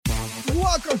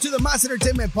Welcome to the Mas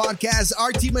Entertainment Podcast.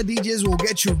 Our team of DJs will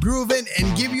get you grooving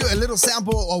and give you a little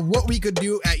sample of what we could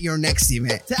do at your next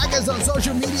event. Tag us on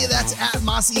social media. That's at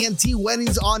Mas ENT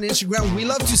Weddings on Instagram. We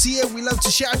love to see it. We love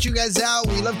to shout you guys out.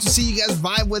 We love to see you guys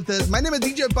vibe with us. My name is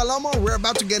DJ Palomo. We're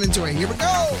about to get into it. Here we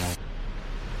go.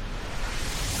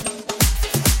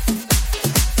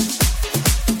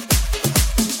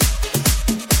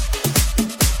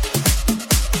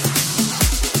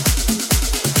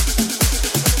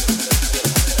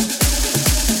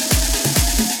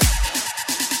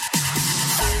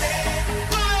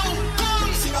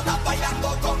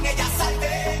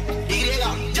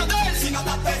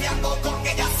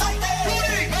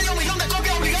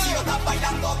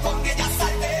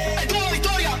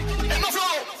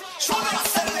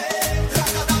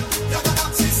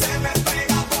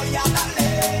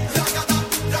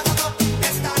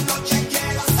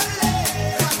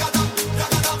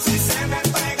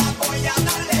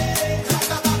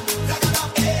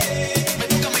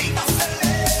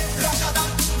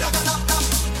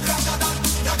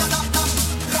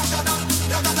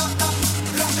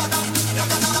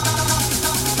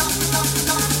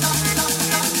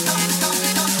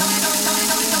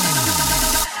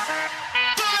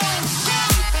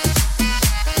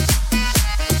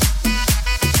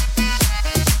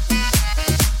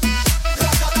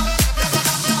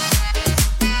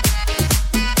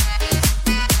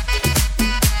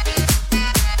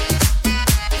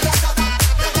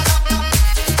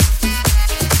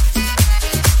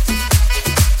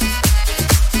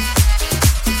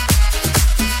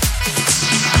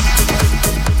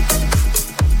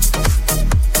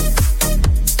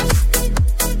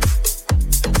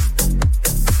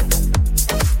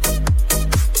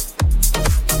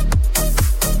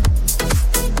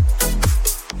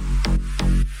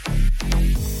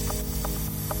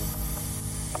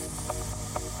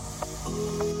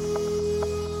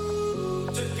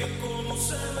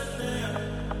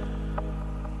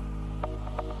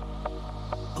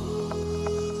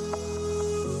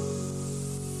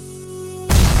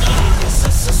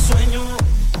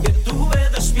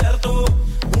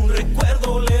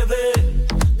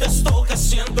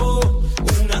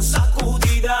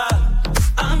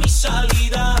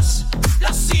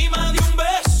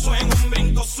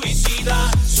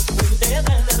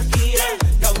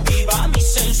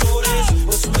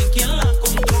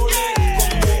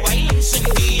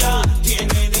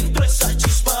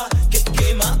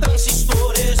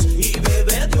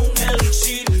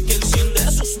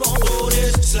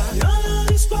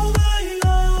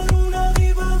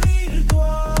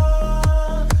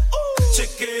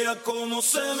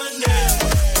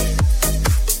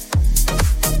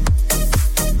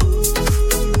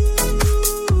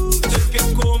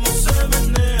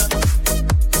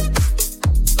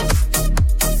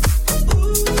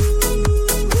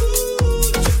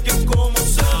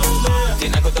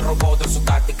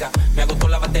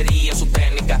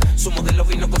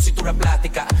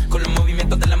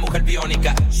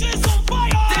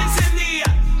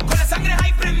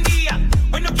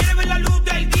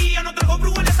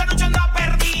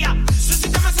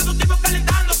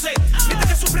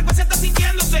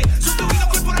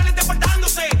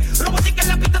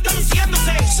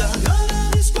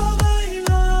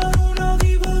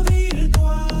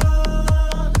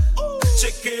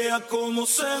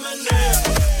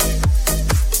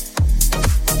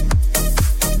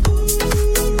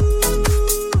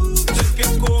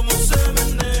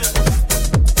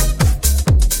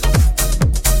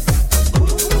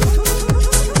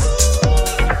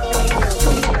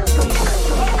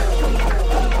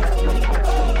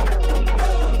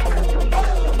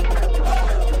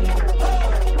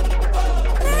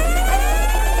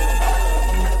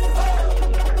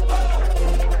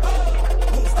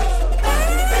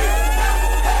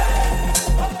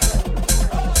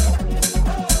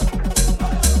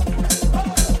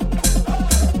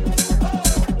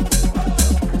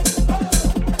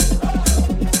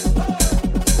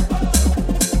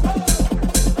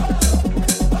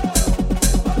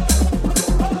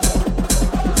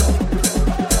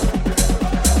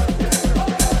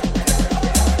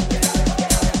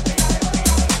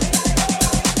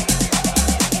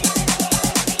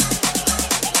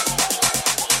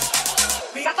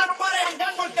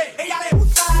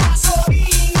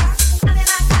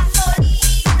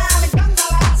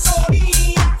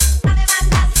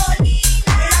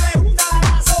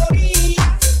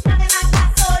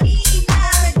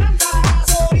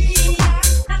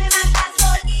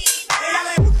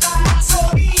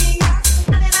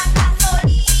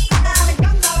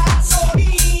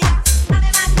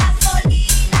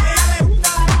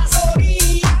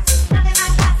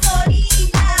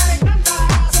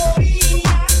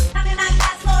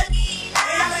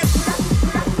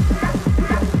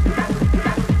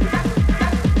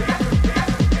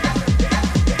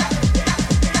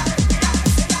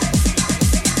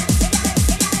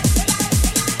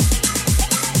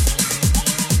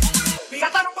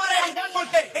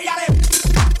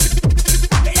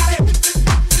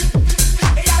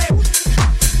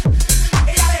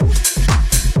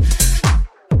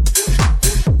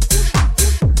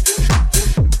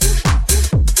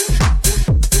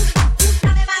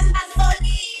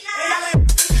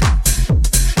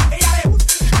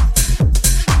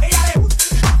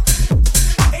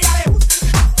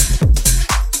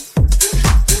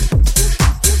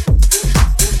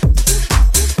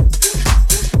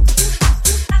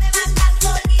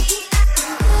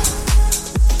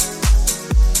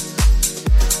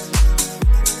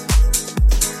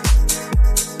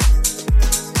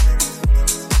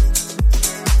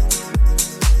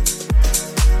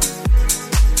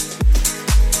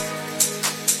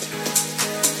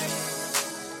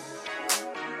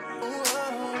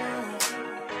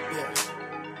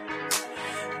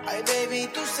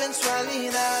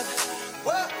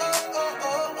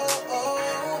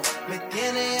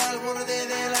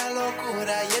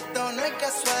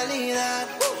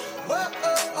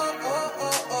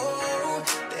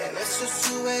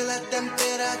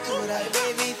 temperatura,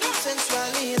 baby, tu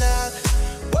sensualidad.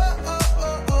 Oh, oh,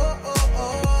 oh, oh, oh,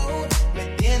 oh. Me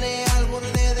tiene al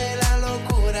borde de la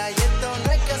locura y esto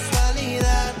no es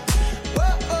casualidad. Oh,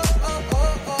 oh, oh,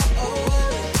 oh, oh,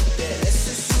 oh. De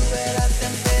eso sube la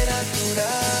temperatura.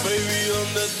 Baby,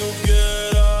 donde tú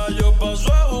quieras, yo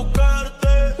paso a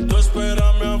buscarte. Tú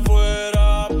espérame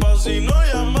afuera, pa' si no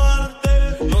llamarte.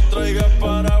 No traigas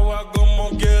paraguas como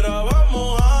quiera, va a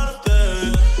mojarte.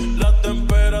 La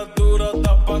temperatura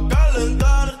está pa'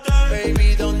 calentarte.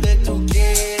 Baby, donde tú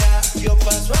quieras, yo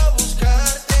paso a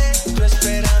buscarte. Tú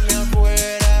espérame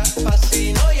afuera, pa'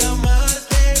 si no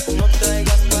llamarte. No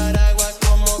traigas paraguas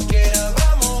como quiera,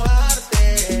 va a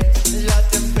mojarte. La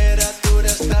temperatura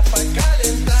está pa'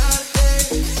 calentarte.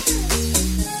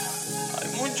 Hay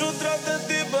mucho tras de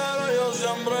ti, pero yo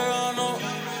siempre gano.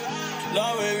 La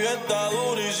baby está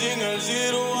dura y sin el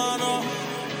cirujano.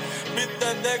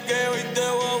 Vístete que hoy te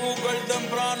voy a buscar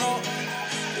temprano.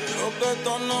 Quiero que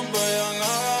todos nos vean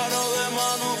agarrados de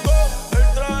mano. El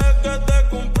traje que te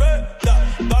compré,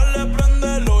 dale,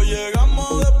 préndelo. Llegamos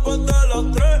después de las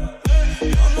 3.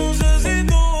 Yo no sé si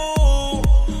tú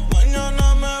mañana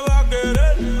me vas a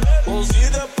querer o si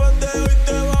después de hoy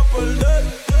te vas a perder.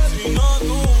 Si no,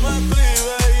 tú me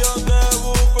escribes y yo te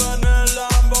busco en el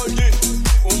Lamborghini.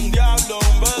 Un diablo,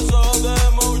 un beso de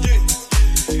emoji.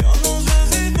 Yo no sé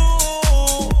si tú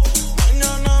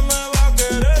mañana me vas a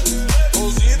querer o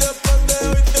si después de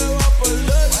hoy te vas a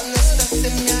perder. Cuando estás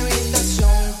en mi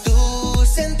habitación, tú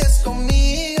sientes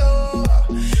conmigo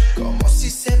como si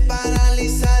se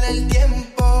paralizara el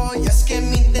tiempo. Y es que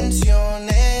mi intención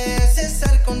es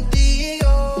estar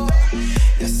contigo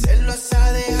y hacerlo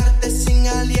hasta dejarte sin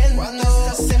aliento. Cuando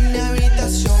estás en mi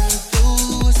habitación,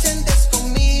 tú sientes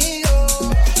conmigo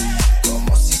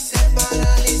como si se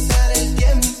paralizara el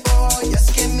tiempo. Y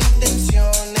es que mi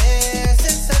intención es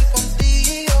estar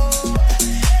contigo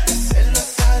y hacerlo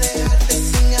hasta dejarte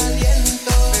sin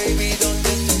aliento. Baby,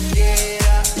 donde tú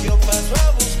quieras, yo paso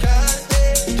a buscarte.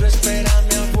 Tú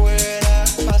espérame afuera,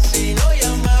 pa' si no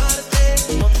llamarte.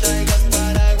 No traigas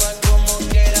paraguas como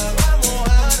quiera, va a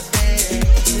mojarte.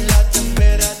 La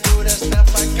temperatura está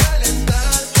pa'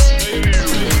 calentarte.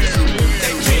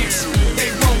 They can't,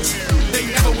 they won't, they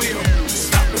never will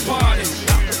stop the party.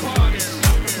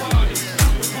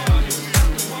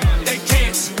 They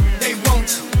can't, they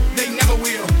won't, they never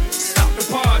will stop the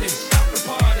party.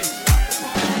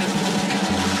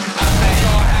 I think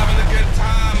y'all having a good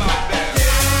time out there.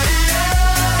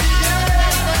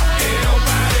 Que no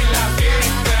pare la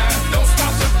fiesta, don't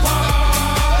stop the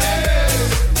party.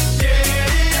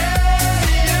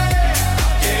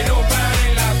 Que no pare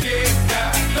la fiesta,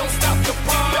 don't stop the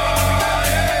party.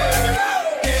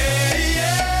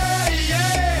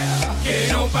 Que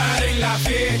no pare la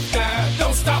fiesta,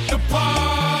 don't stop the party.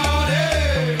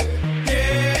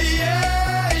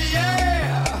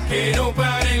 Que no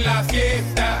pare la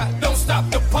fiesta, don't stop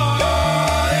the party.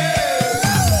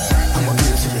 I'ma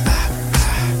give it to you,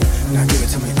 now give it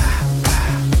to me,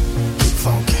 keep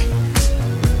funky,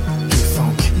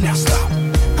 now stop.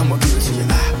 I'ma give it to you,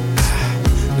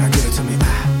 now give it to me,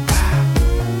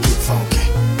 keep funky.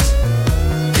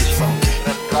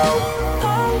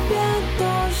 El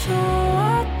viento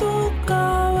soba tu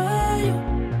cabello.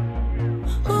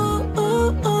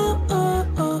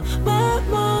 Me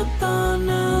matan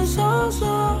esos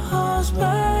ojos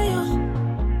bellos.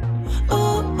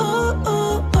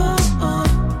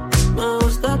 Me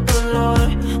gusta tu olor,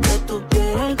 de tu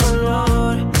piel el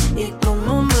color y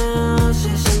cómo me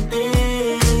hace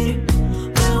sentir.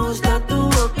 Me gusta tu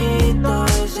boquita,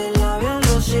 ese labial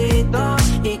rosita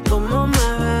y cómo me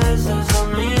besas a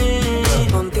mí.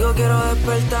 Contigo quiero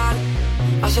despertar,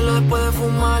 hacerlo después de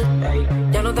fumar.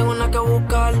 Ya no tengo nada que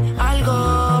buscar,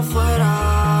 algo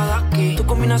fuera de aquí. Tú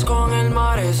combinas con el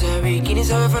mar, ese bikini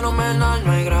se ve fenomenal.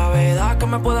 No hay gravedad que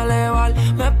me pueda elevar,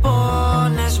 me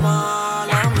pones mal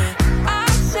a mí.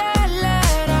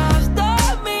 Aceleras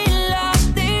todos mis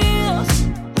latidos.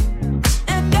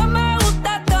 Es que me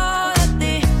gusta todo de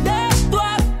ti, de tu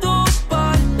a tu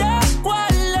parte,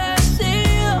 cuál he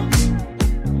sido.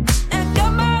 Es que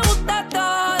me gusta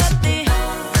todo de ti.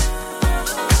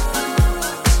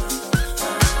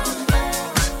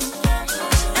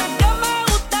 Es que me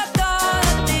gusta todo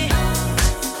de ti.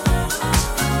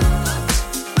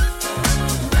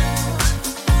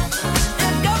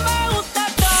 Es que me gusta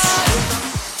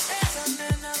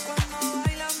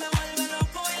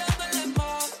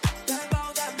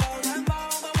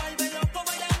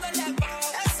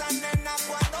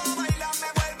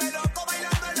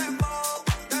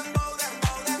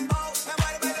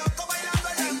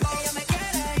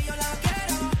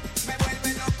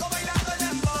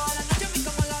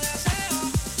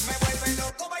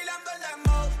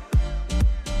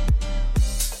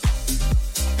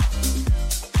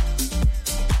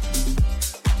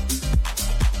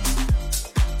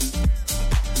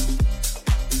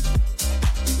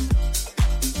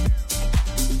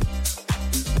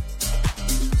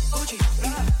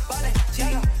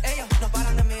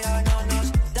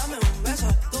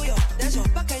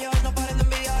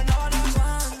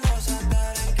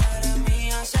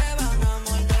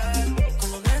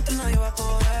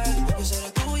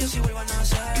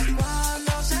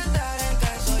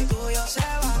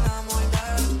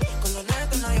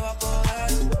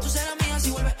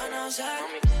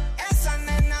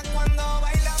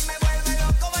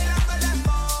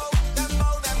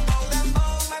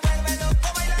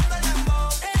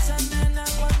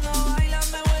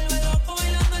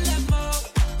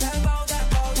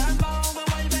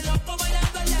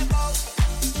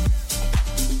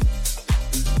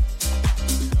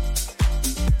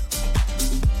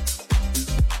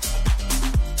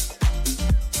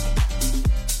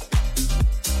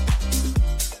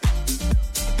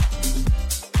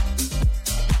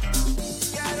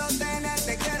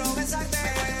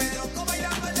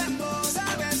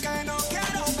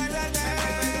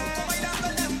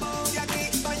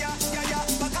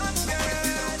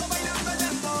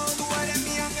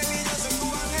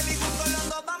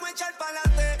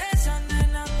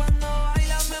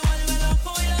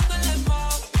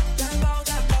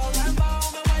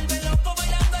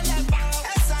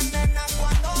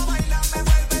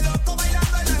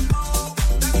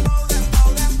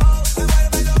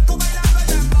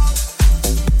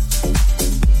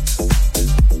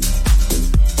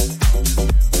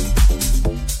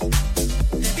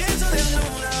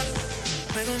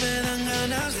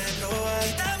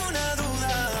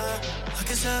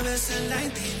sabes en la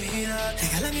intimidad.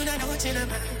 Regálame una noche nada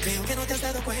más. Creo que no te has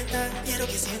dado cuenta. Quiero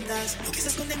que sientas lo que se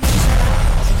esconde en mi alma.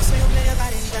 Yo no soy hombre de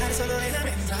aparentar, solo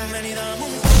déjame entrar. Ven y dame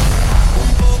un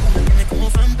poco. Me tiene como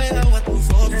fan pegado a tu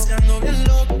foto. Deseando bien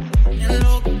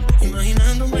loco,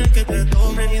 imaginándome que te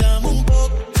toco. Ven y dame un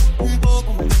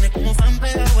poco. Me tiene como fan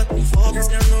pegado a tu foto.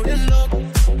 Deseando bien loco,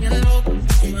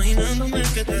 imaginándome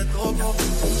que te toco.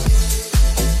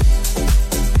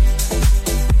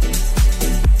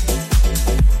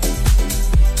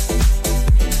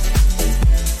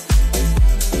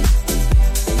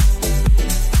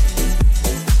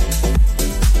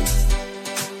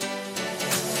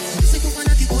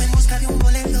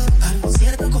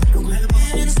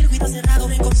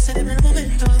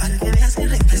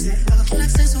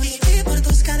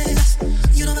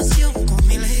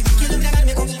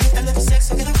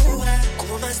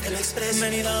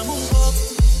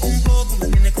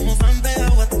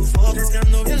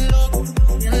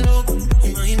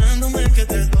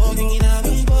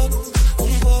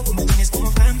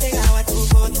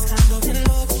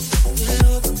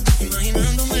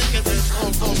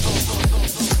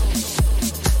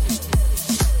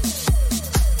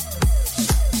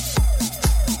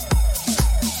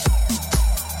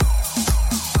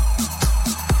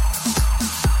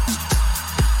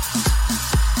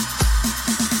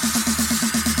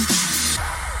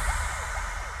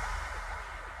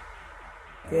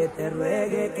 Que te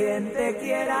ruegue quien te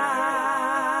quiera,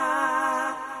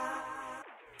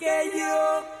 que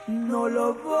yo no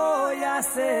lo voy a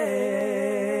hacer.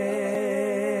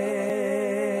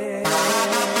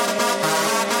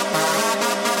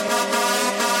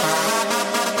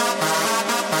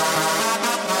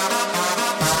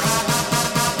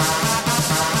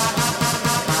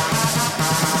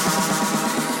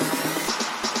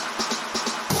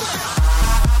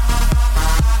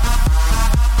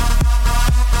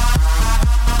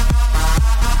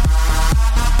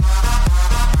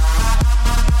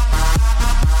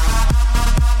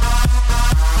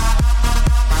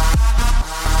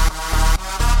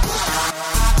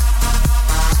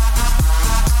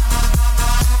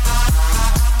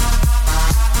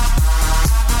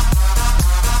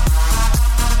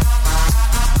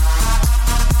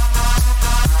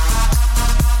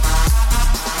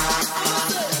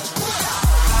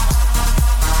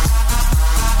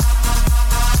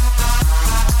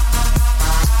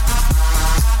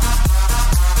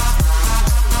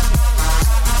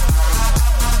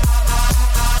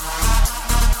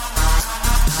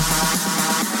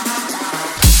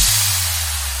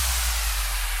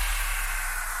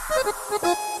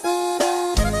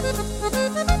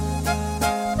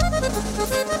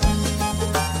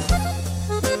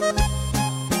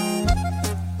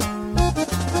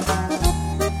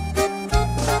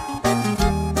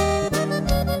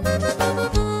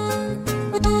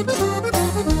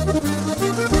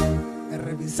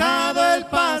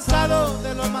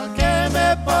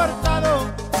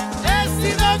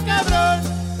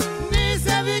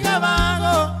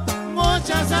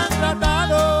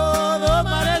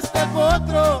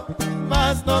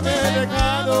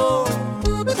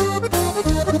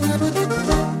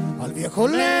 Al viejo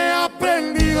le he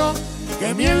aprendido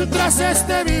que mientras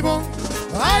esté vivo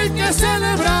hay que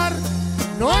celebrar,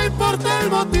 no importa el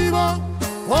motivo.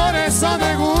 Por eso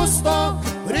me gusto,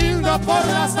 brindo por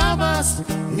las damas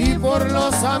y por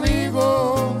los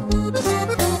amigos.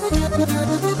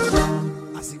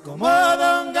 Así como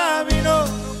Don Gavino,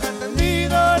 nunca he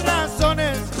entendido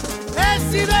razones, he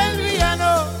sido el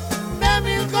villano de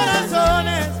 1000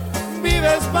 corazones.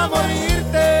 Vives pa'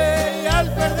 morirte y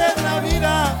al perder la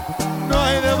vida no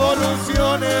hay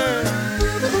devoluciones.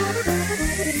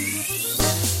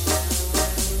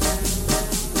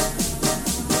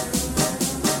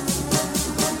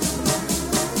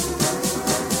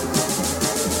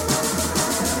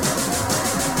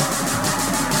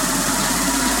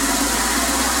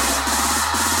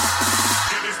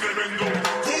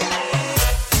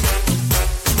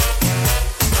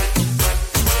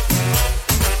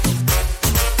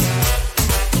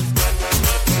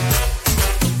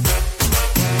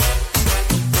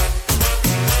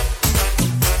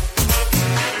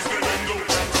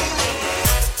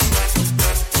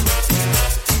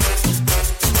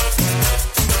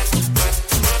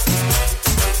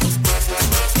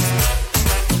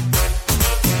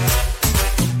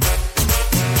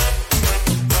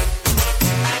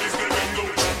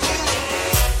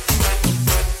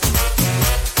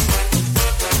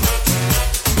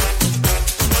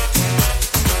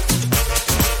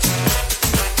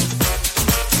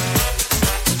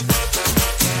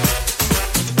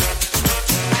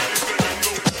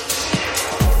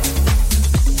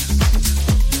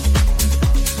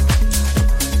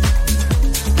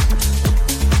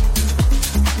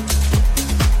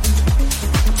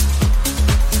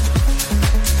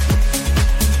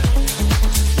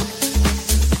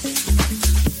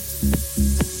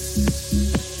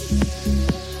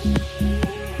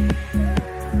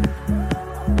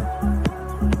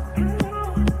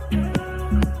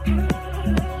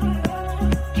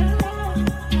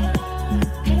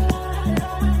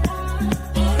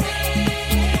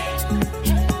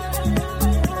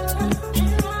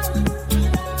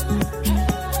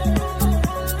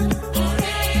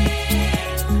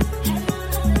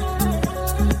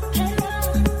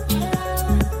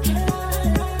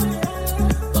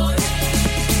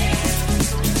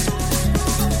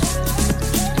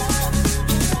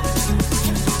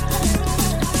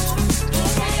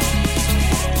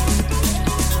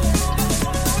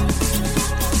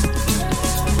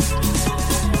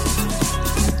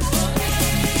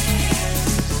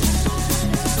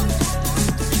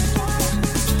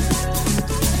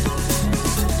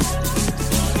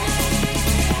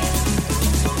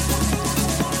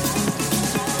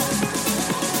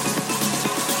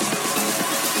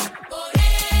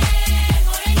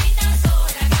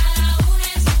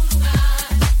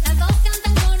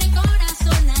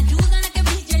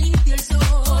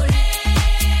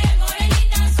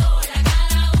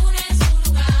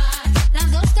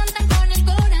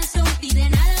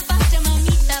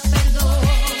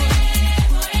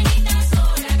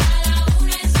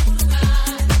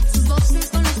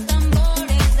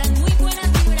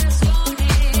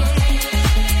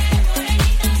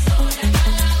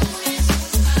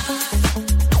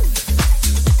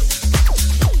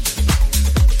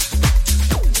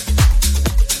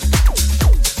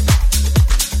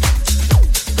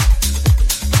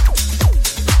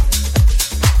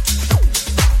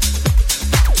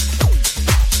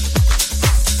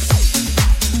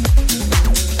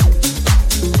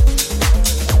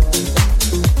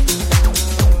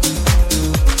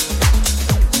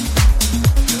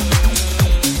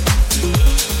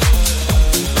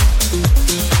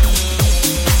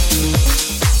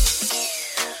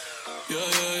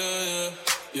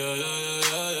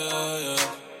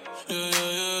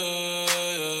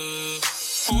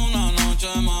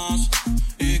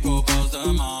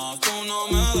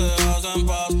 dejas en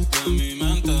paz, de mi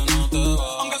mente no te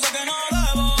vas. Aunque sé que no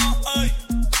debo, ey,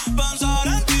 pensar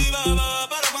en ti, bebé,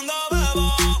 pero cuando bebo,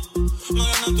 me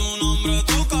viene tu nombre,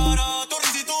 tu cara, tu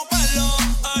risa y tu pelo,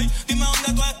 ey, dime dónde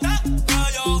tú estás, que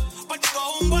yo por ti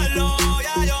cojo un vuelo,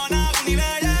 ya yo nada ni le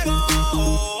llego,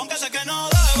 aunque sé que no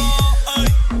debo, ey,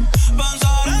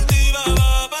 pensar en ti,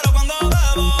 bebé, pero cuando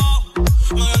bebo,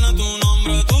 me viene tu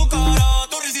nombre, tu cara,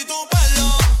 tu risa y tu pelo,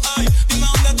 ey, dime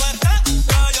dónde tú estás,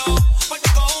 que yo por ti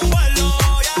cojo un vuelo,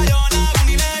 ya yo nada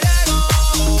ni le llego.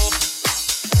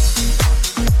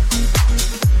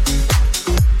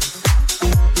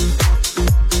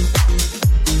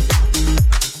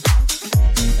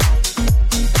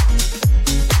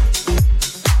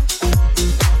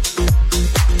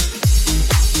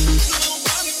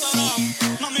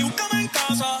 Mami, búscame en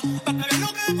casa, pa' que veas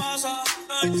lo que pasa.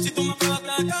 Ey, si tú me pruebas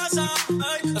de casa,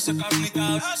 ey, ese carnita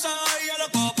grasa. Y yo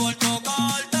loco por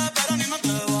tocarte, pero ni me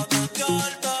atrevo a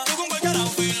testearte. Tú con cualquier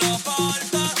outfit lo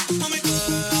falta, mami, tú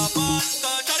eres aparte.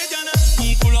 Chari tiene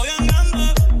un culo bien grande,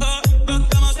 que es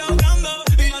demasiado grande.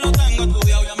 Y yo lo tengo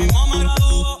estudiado, ya mismo me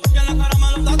gradúo. Y en la cara me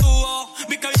lo tatúo.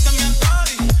 Vi que viste mi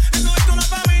story, y subiste una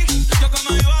pa' mí. Yo que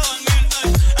me iba a dormir, ey,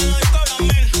 en la disco había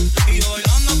 1000. Y yo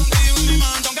bailando contigo en mi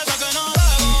mente, aunque sé que no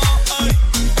debo, ey,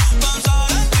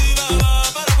 pensar en ti, bebé,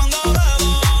 pero cuando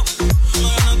bebo, me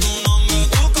viene tu nombre,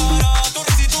 tu cara, tu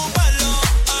risa y tu pelo,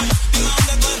 ey, dime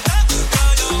dónde tú estás, que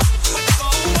yo por ti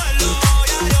cojo un vuelo,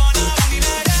 ya yo nada ni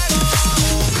le llego.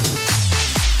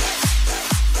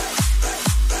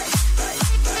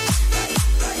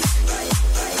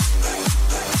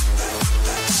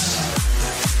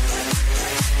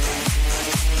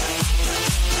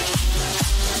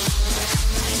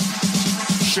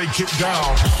 Shake it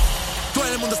down. Todo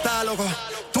el mundo está loco,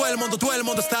 todo el mundo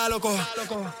está loco.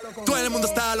 Todo el mundo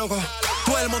está loco,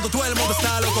 todo el mundo está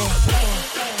loco.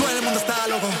 Todo el mundo está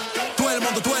loco, todo el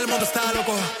mundo está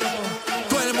loco.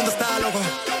 Todo el mundo está loco,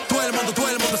 todo el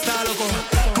mundo está loco.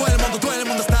 Todo el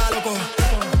mundo está loco.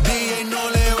 DJ no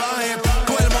le baje,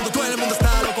 todo el mundo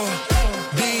está loco.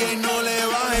 DJ no le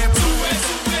baje. Sube,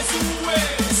 sube, sube,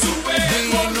 sube.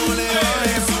 DJ no le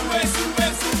baje. Sube, sube,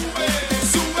 sube,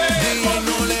 sube. DJ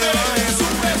no le baje.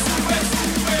 Sube, sube,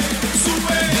 sube,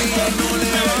 sube. DJ no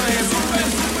le baje. Sube,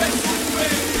 sube, sube,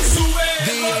 sube.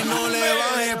 DJ no le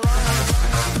baje.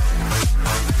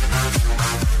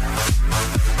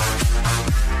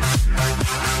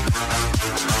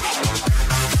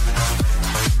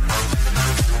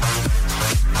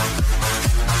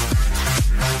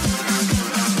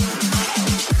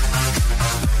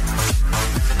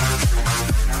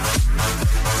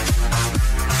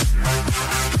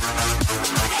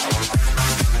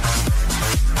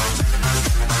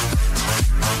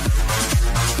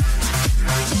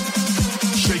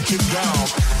 Shake it down.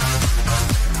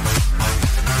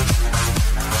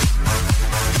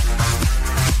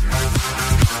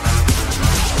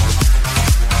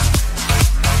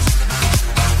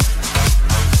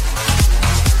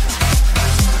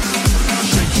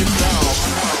 Shake it down.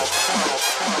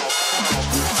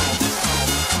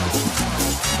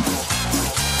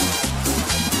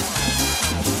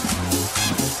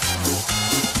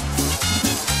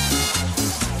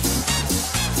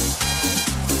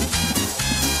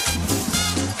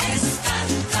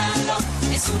 Escándalo,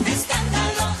 es un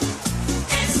escándalo.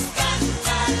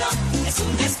 Escándalo, es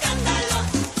un escándalo.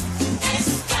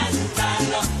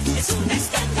 Escándalo, es un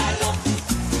escándalo.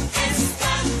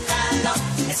 Escándalo,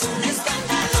 es un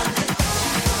escándalo.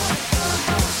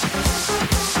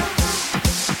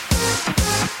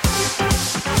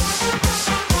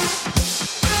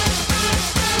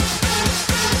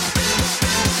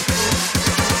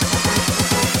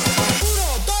 Uno,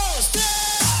 dos, tres.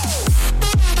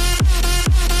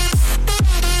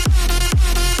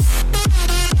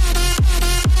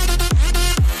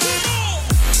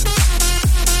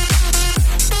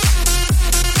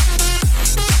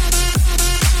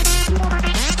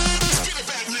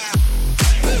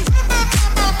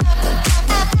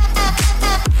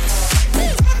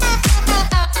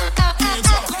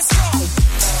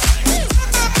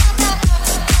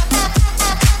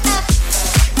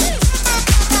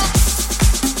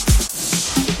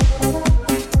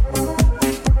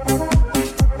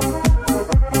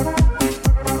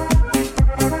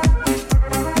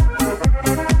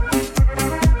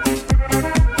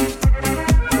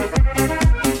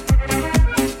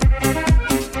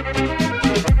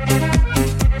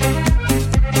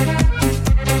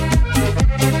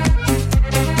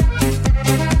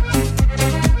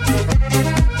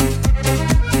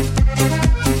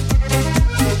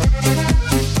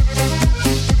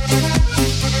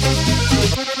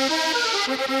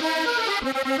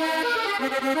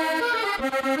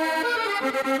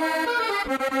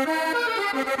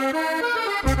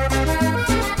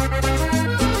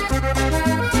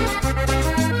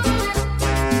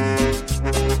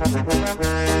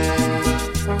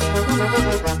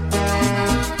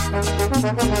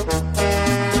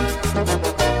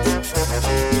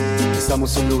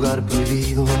 Estamos en un lugar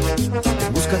prohibido,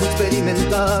 en busca de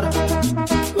experimentar,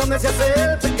 donde se hace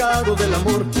el pecado del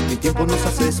amor, mi tiempo nos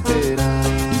hace esperar.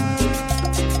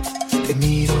 Te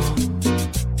miro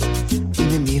y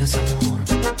me miras, amor.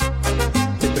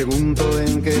 Te pregunto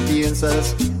en qué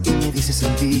piensas y me dices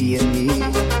en ti y en mí.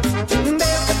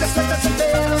 Veo que te sueltas el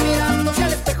pelo mirándote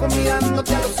al espejo,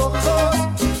 mirándote a los ojos.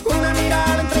 Una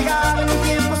mirada entregada en un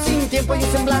tiempo sin tiempo y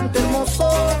un semblante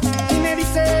hermoso. Y me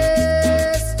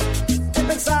dices, he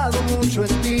pensado mucho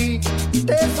en ti,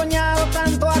 te he soñado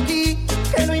tanto a ti,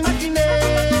 que no imaginé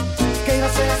que iba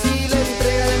a ser así la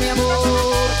entrega de mi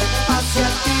amor hacia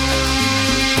ti.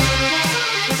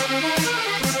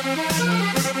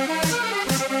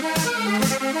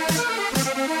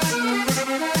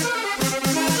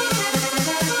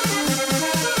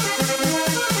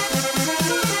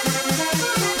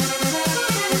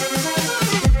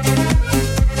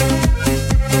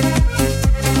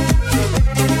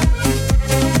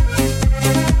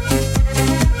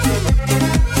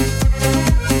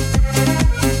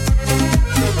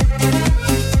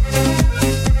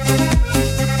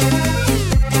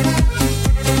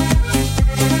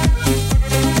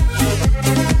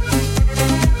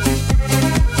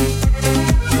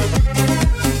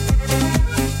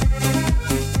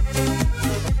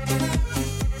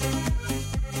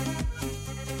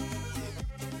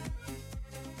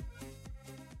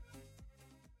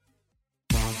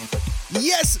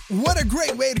 Yes, what a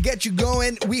great way to get you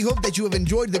going. We hope that you have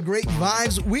enjoyed the great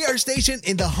vibes. We are stationed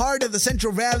in the heart of the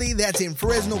Central Valley. That's in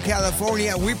Fresno,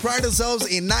 California. We pride ourselves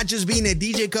in not just being a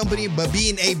DJ company, but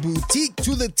being a boutique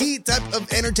to the T type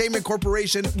of entertainment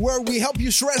corporation where we help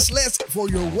you stress less for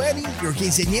your wedding, your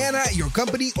quinceañera, your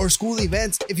company, or school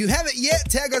events. If you haven't yet,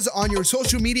 tag us on your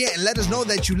social media and let us know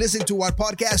that you listened to our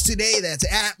podcast today. That's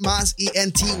at Mas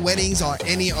ENT Weddings on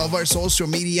any of our social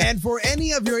media. And for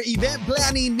any of your event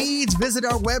planning needs, visit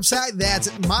our website. That's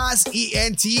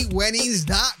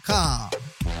masentweddings.com.